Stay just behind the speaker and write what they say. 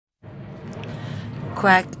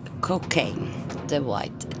Crack cocaine, the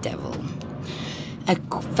white devil. A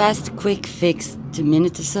fast, quick fix to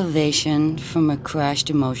minute salvation from a crashed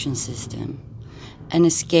emotion system. An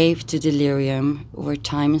escape to delirium where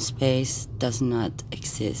time and space does not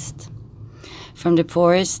exist. From the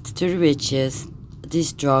poorest to the richest,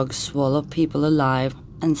 these drugs swallow people alive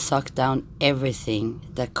and suck down everything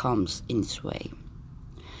that comes in its way.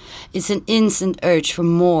 It's an instant urge for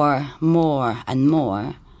more, and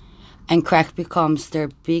more, and crack becomes their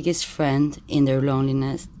biggest friend in their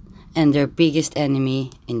loneliness and their biggest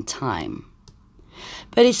enemy in time.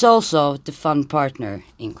 But it's also the fun partner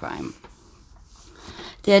in crime.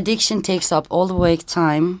 The addiction takes up all the wake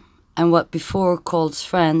time, and what before called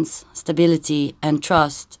friends, stability, and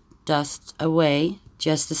trust dusts away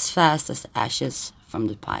just as fast as ashes from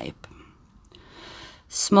the pipe.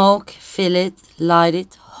 Smoke, fill it, light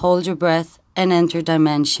it, hold your breath, and enter a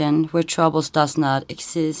dimension where troubles does not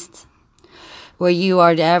exist, where you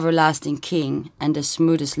are the everlasting king and the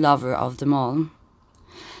smoothest lover of them all.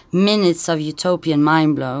 Minutes of utopian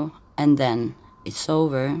mind blow, and then it's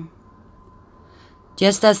over.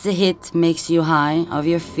 Just as the hit makes you high off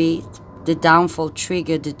your feet, the downfall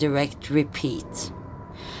triggered the direct repeat.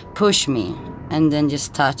 Push me, and then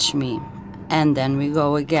just touch me, and then we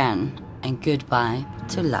go again, and goodbye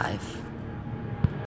to life.